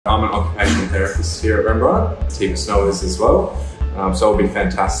I'm an occupational therapist here at Rembrandt. Teepa Snow is as well. So it'll be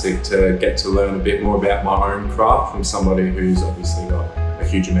fantastic to get to learn a bit more about my own craft from somebody who's obviously got a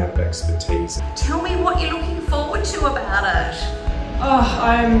huge amount of expertise. Tell me what you're looking forward to about it. Oh,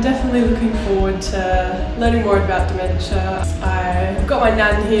 I'm definitely looking forward to learning more about dementia. I've got my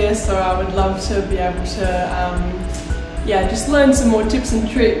nan here, so I would love to be able to just learn some more tips and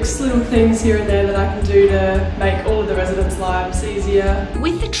tricks, little things here and there that I can do to make all of the residents' lives easier.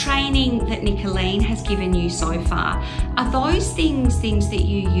 With the training that Nicolene has given you so far, are those things that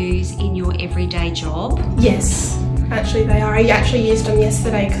you use in your everyday job? Yes, actually they are. I actually used them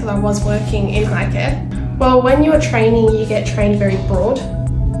yesterday because I was working in high care. Well, when you're training, you get trained very broad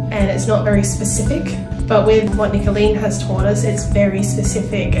and it's not very specific. But with what Nicolene has taught us, it's very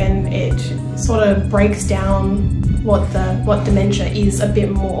specific and it sort of breaks down what dementia is a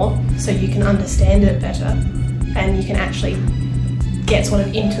bit more, so you can understand it better and you can actually get sort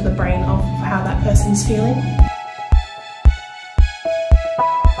of into the brain of how that person's feeling.